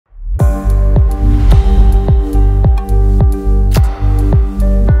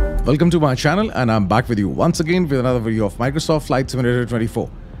Welcome to my channel, and I'm back with you once again with another video of Microsoft Flight Simulator 24.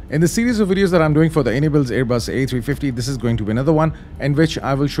 In the series of videos that I'm doing for the iniBuilds Airbus A350, this is going to be another one in which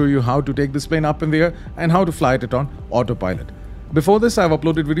I will show you how to take this plane up in the air and how to fly it on autopilot. Before this, I've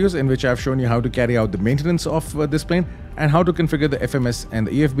uploaded videos in which I've shown you how to carry out the maintenance of this plane and how to configure the FMS and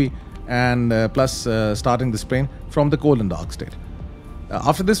the EFB, and plus starting this plane from the cold and dark state.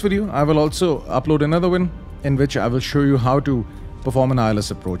 After this video, I will also upload another one in which I will show you how to perform an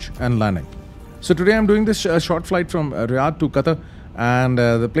ILS approach and landing. So today I'm doing this short flight from Riyadh to Qatar, and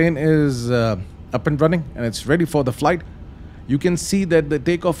the plane is up and running and it's ready for the flight. You can see that the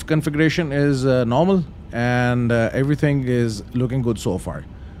takeoff configuration is normal and everything is looking good so far.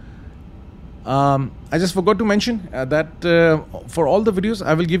 I just forgot to mention that for all the videos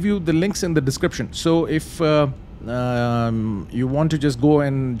I will give you the links in the description. So if you want to just go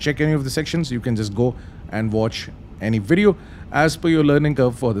and check any of the sections, you can just go and watch any video as per your learning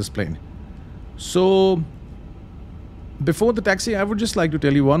curve for this plane. So before the taxi, I would just like to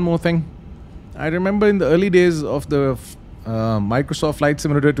tell you one more thing. I remember in the early days of the Microsoft Flight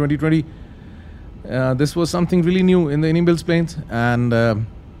Simulator 2020, this was something really new in the iniBuilds planes, and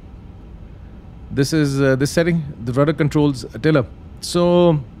this is this setting, the rudder controls a tiller.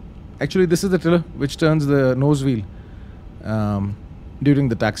 So actually this is the tiller which turns the nose wheel during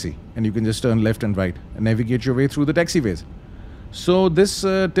the taxi, and you can just turn left and right and navigate your way through the taxiways. So this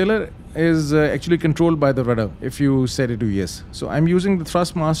tiller is actually controlled by the rudder if you set it to yes. So I'm using the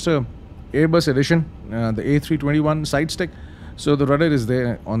Thrustmaster Airbus edition, the A321 side stick. So the rudder is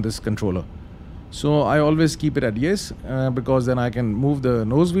there on this controller. So I always keep it at yes because then I can move the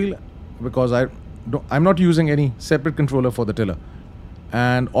nose wheel, because I'm not using any separate controller for the tiller.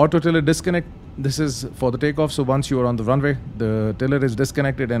 And auto tiller disconnect, this is for the takeoff. So once you are on the runway, the tiller is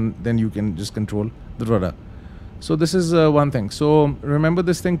disconnected and then you can just control the rudder. So this is one thing. So remember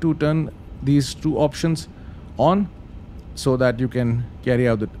this thing to turn these two options on so that you can carry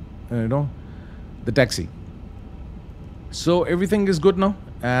out the the taxi. So everything is good now,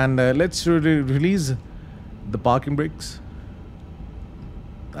 and let's release the parking brakes.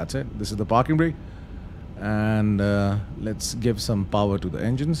 That's it. This is the parking brake, and let's give some power to the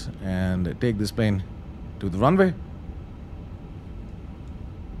engines and take this plane to the runway.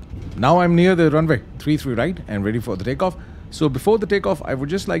 Now I'm near the runway 33 right and ready for the takeoff. So before the takeoff, I would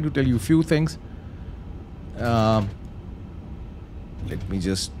just like to tell you a few things. Let me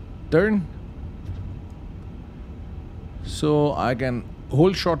just turn so I can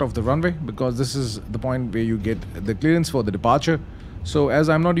hold short of the runway, because this is the point where you get the clearance for the departure. So as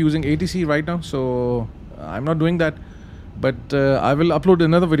I'm not using ATC right now, so I'm not doing that, but I will upload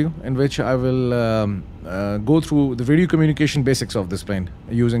another video in which I will go through the radio communication basics of this plane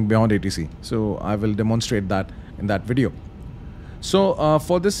using beyond ATC. So I will demonstrate that in that video. So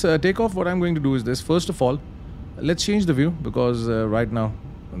for this takeoff, what I'm going to do is this. First of all, let's change the view, because right now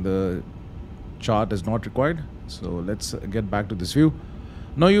the chart is not required. So let's get back to this view.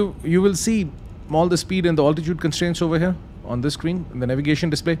 Now you will see all the speed and the altitude constraints over here on this screen in the navigation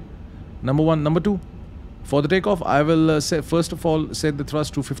display. Number one. Number two, for the takeoff, I will first of all set the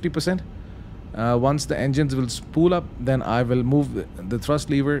thrust to 50%. Once the engines will spool up, then I will move the thrust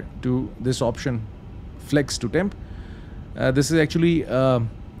lever to this option, flex to temp. This is actually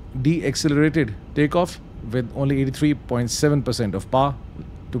de-accelerated takeoff with only 83.7% of power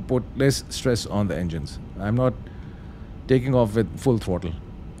to put less stress on the engines. I'm not taking off with full throttle,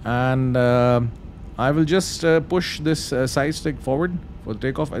 and I will just push this side stick forward for the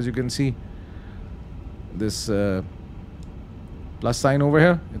takeoff. As you can see, this plus sign over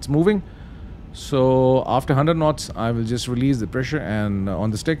here, it's moving. So after 100 knots, I will just release the pressure and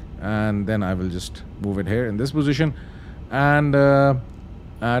on the stick, and then I will just move it here in this position, and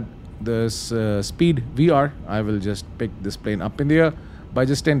at this speed VR, I will just pick this plane up in the air by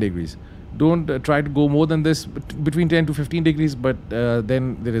just 10 degrees. Don't try to go more than this, between 10 to 15 degrees, but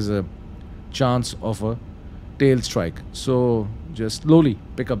then there is a chance of a tail strike. So just slowly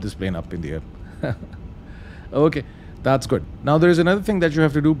pick up this plane up in the air. Okay, that's good. Now there is another thing that you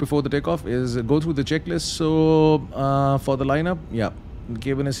have to do before the takeoff is go through the checklist. So for the lineup, yeah, the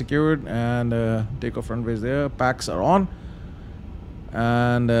cabin is secured and takeoff runway is there, packs are on,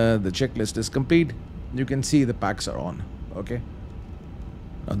 and the checklist is complete. You can see the packs are on. Okay,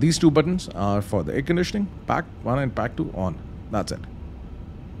 now these two buttons are for the air conditioning, pack 1 and pack 2 on. That's it.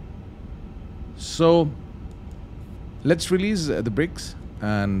 So let's release the brakes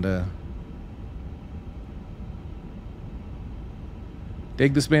and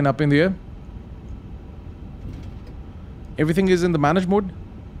take this plane up in the air. Everything is in the manage mode.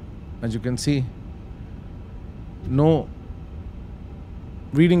 As you can see, no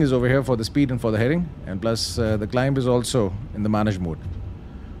reading is over here for the speed and for the heading, and plus the climb is also in the manage mode.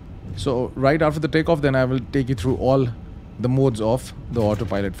 So right after the takeoff, then I will take you through all the modes of the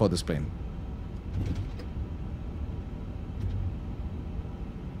autopilot for this plane.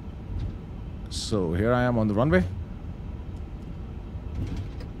 So here I am on the runway,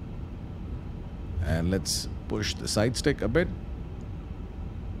 and let's push the side stick a bit,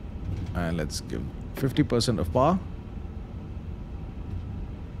 and let's give 50% of power.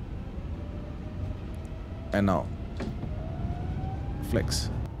 And now flex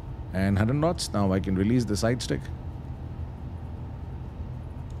and 100 knots. Now I can release the side stick.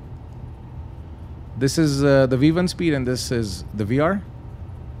 This is the V1 speed, and this is the VR.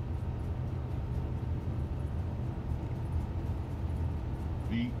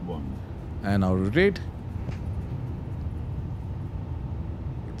 V1. And now rotate.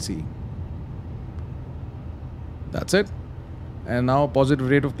 Let's see. That's it. And now positive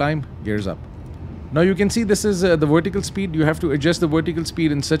rate of climb, gears up. Now you can see this is the vertical speed. You have to adjust the vertical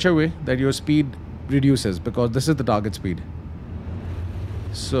speed in such a way that your speed reduces, because this is the target speed.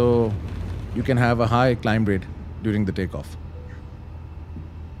 So you can have a high climb rate during the takeoff.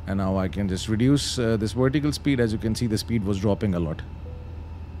 And now I can just reduce this vertical speed. As you can see, the speed was dropping a lot.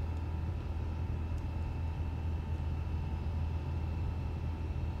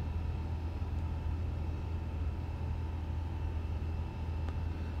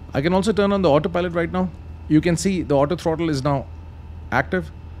 I can also turn on the autopilot right now. You can see the auto throttle is now active,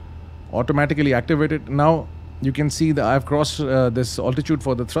 automatically activated. Now you can see that I've crossed this altitude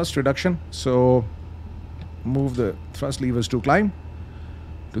for the thrust reduction. So move the thrust levers to climb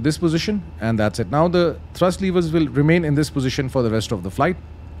to this position, and that's it. Now the thrust levers will remain in this position for the rest of the flight.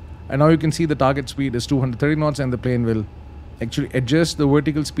 And now you can see the target speed is 230 knots, and the plane will actually adjust the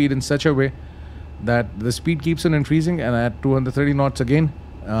vertical speed in such a way that the speed keeps on increasing, and at 230 knots again,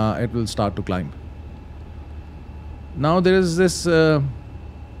 it will start to climb. Now there is this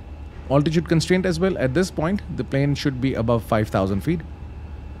altitude constraint as well. At this point, the plane should be above 5,000 feet.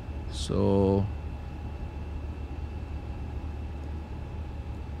 So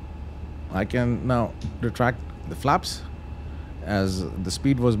I can now retract the flaps, as the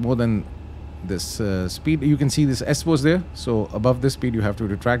speed was more than this speed. You can see this S was there. So above this speed, you have to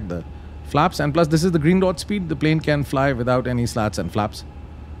retract the flaps. And plus, this is the green dot speed. The plane can fly without any slats and flaps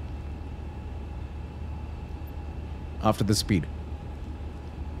after the speed.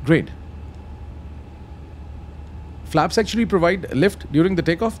 Great. Flaps actually provide lift during the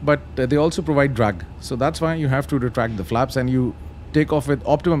takeoff, but they also provide drag. So that's why you have to retract the flaps, and you take off with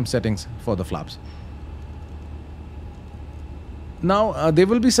optimum settings for the flaps. Now there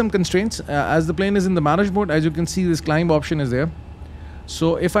will be some constraints as the plane is in the manage mode. As you can see, this climb option is there.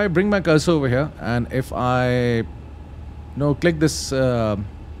 So if I bring my cursor over here, and if I click this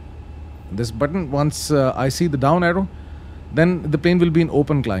this button, once I see the down arrow, then the plane will be in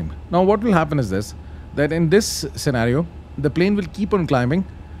open climb. Now what will happen is this, that in this scenario, the plane will keep on climbing,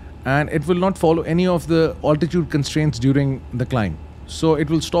 and it will not follow any of the altitude constraints during the climb. So it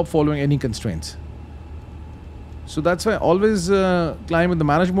will stop following any constraints. So that's why always climb in the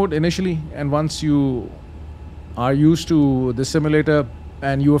manage mode initially, and once you are used to the simulator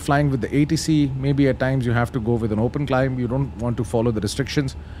and you are flying with the ATC, maybe at times you have to go with an open climb, you don't want to follow the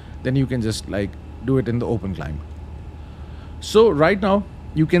restrictions, then you can just do it in the open climb. So right now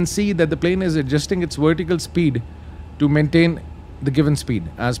you can see that the plane is adjusting its vertical speed to maintain the given speed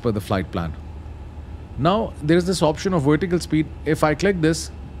as per the flight plan. Now there is this option of vertical speed. If I click this,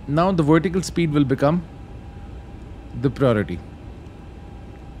 now the vertical speed will become the priority.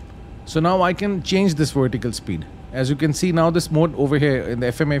 So now I can change this vertical speed. As you can see now, this mode over here in the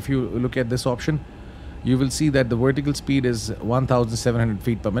FMA, if you look at this option, you will see that the vertical speed is 1,700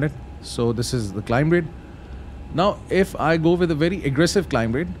 feet per minute. So this is the climb rate. Now if I go with a very aggressive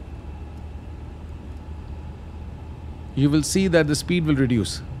climb rate, you will see that the speed will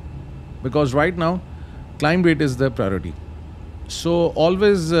reduce, because right now climb rate is the priority. So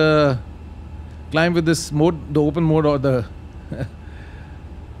always climb with this mode, the open mode or the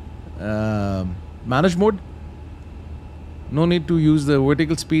manage mode. No need to use the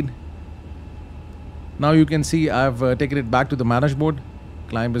vertical speed. Now you can see I've taken it back to the manage mode.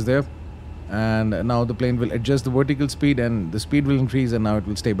 Climb is there, and now the plane will adjust the vertical speed, and the speed will increase, and now it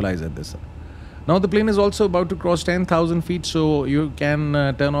will stabilize at this. Now the plane is also about to cross 10,000 feet, so you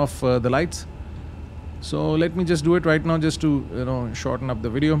can turn off the lights. So let me just do it right now, just to shorten up the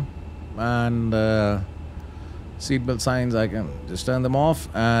video. And seatbelt signs, I can just turn them off,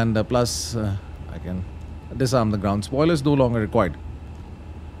 and plus I can disarm the ground spoilers, no longer required.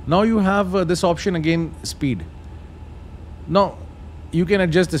 Now you have this option again, speed. Now you can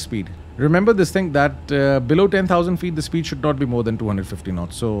adjust the speed. Remember this thing that below 10,000 feet, the speed should not be more than 250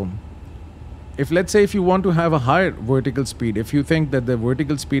 knots. So if let's say if you want to have a higher vertical speed, if you think that the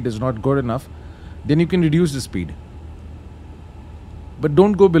vertical speed is not good enough, then you can reduce the speed. But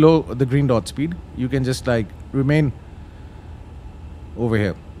don't go below the green dot speed. You can just like remain over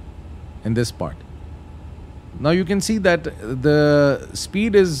here in this part. Now you can see that the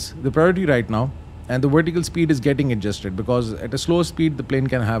speed is the priority right now, and the vertical speed is getting adjusted because at a slower speed the plane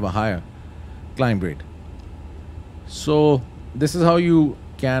can have a higher climb rate. So this is how you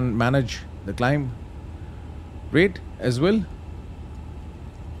can manage the climb rate as well.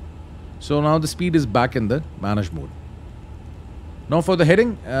 So now the speed is back in the manage mode. Now for the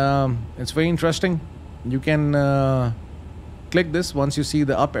heading, it's very interesting. You can click this once you see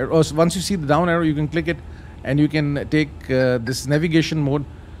the up arrow, or once you see the down arrow, you can click it, and you can take this navigation mode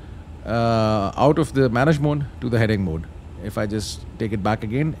out of the manage mode to the heading mode. If I just take it back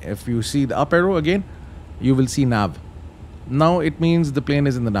again, if you see the up arrow again, you will see nav. Now it means the plane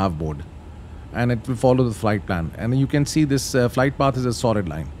is in the nav mode, and it will follow the flight plan. And you can see this flight path is a solid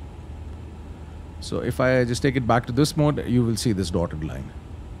line. So if I just take it back to this mode, you will see this dotted line.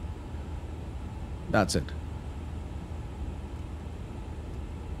 That's it.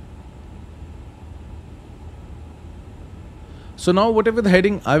 So now whatever the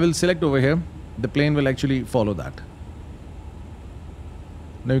heading I will select over here, the plane will actually follow that.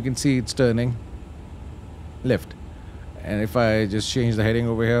 Now you can see it's turning left. And if I just change the heading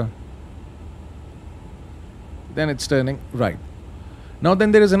over here, then it's turning right. Now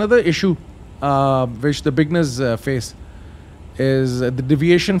then there is another issue which the beginners face, is the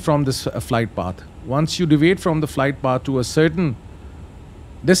deviation from this flight path. Once you deviate from the flight path to a certain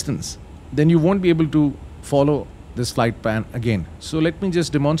distance, then you won't be able to follow this flight plan again. So let me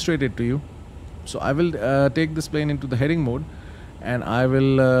just demonstrate it to you. So I will take this plane into the heading mode, and I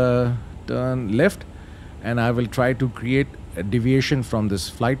will turn left, and I will try to create a deviation from this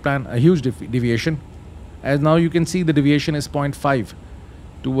flight plan, a huge deviation. As now you can see the deviation is 0.5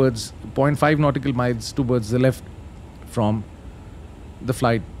 towards 0.5 nautical miles towards the left from the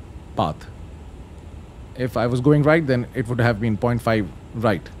flight path. If I was going right, then it would have been 0.5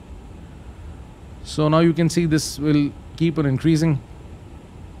 right. So now you can see this will keep on increasing,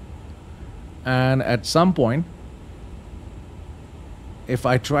 and at some point, if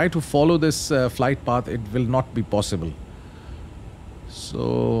I try to follow this flight path, it will not be possible.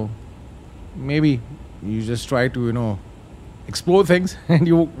 So maybe you just try to explore things and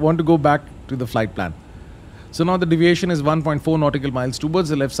you want to go back to the flight plan. So now the deviation is 1.4 nautical miles towards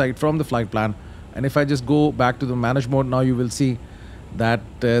the left side from the flight plan, and if I just go back to the manage mode, now you will see that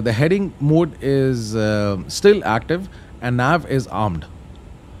the heading mode is still active and nav is armed.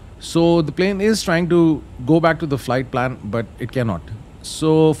 So the plane is trying to go back to the flight plan, but it cannot.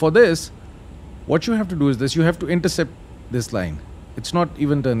 So for this, what you have to do is this: you have to intercept this line. It's not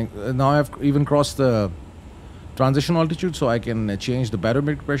even turning. Now I have even crossed the transition altitude, so I can change the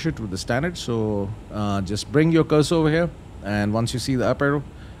barometric pressure to the standard. So just bring your cursor over here, and once you see the up arrow,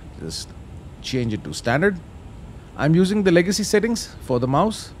 just change it to standard. I'm using the legacy settings for the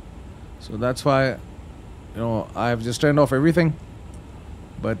mouse, so that's why I've just turned off everything.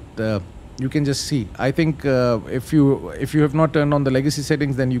 But you can just see. I think if you have not turned on the legacy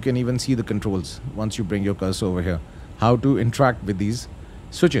settings, then you can even see the controls once you bring your cursor over here, how to interact with these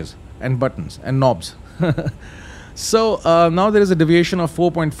switches and buttons and knobs. So now there is a deviation of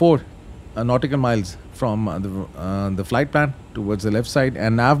 4.4 nautical miles from the flight plan towards the left side,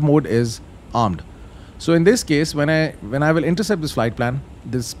 and nav mode is armed. So in this case, when I will intercept this flight plan,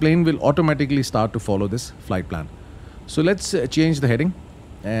 this plane will automatically start to follow this flight plan. So let's change the heading,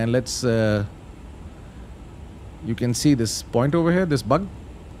 and let's you can see this point over here, this bug,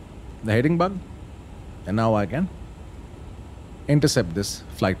 the heading bug, and now I can intercept this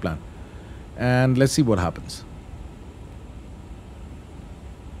flight plan, and let's see what happens.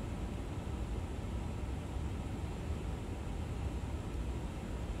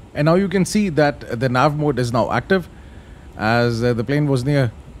 And now you can see that the nav mode is now active, as the plane was near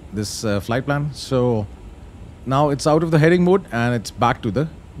this flight plan. So now it's out of the heading mode and it's back to the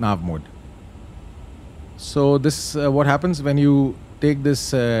nav mode. So this what happens when you take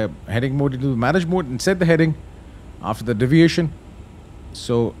this heading mode into the manage mode and set the heading after the deviation.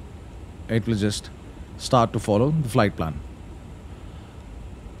 So it will just start to follow the flight plan.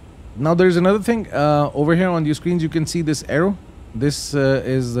 Now there is another thing over here on your screens. You can see this arrow. This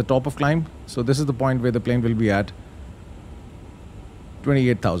is the top of climb. So this is the point where the plane will be at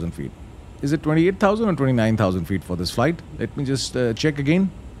 28,000 feet. Is it 28,000 or 29,000 feet for this flight? Let me just check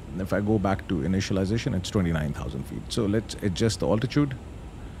again. if I go back to initialization, it's 29,000 feet. So let's adjust the altitude,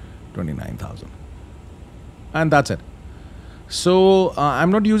 29,000. And that's it. So I'm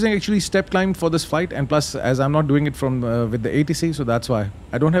not using actually step climb for this flight, and plus as I'm not doing it from with the ATC, so that's why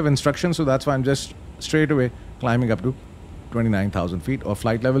I don't have instructions, so that's why I'm just straight away climbing up to 29,000 feet or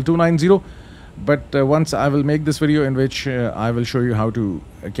flight level 290. But once I will make this video in which I will show you how to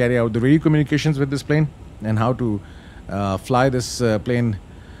carry out the radio communications with this plane and how to fly this plane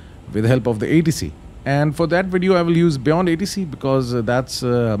with the help of the ATC. And for that video I will use beyond ATC because that's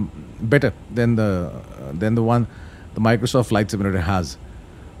better than the one the Microsoft Flight Simulator has.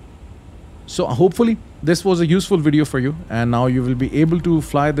 So hopefully this was a useful video for you, and now you will be able to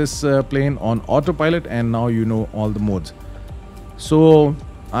fly this plane on autopilot, and now you know all the modes. So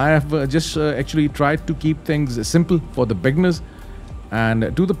I have just actually tried to keep things simple for the beginners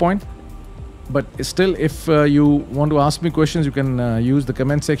and to the point. But still, if you want to ask me questions, you can use the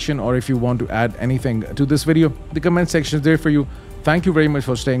comment section, or if you want to add anything to this video, the comment section is there for you. Thank you very much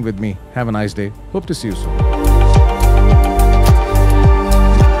for staying with me. Have a nice day. Hope to see you soon.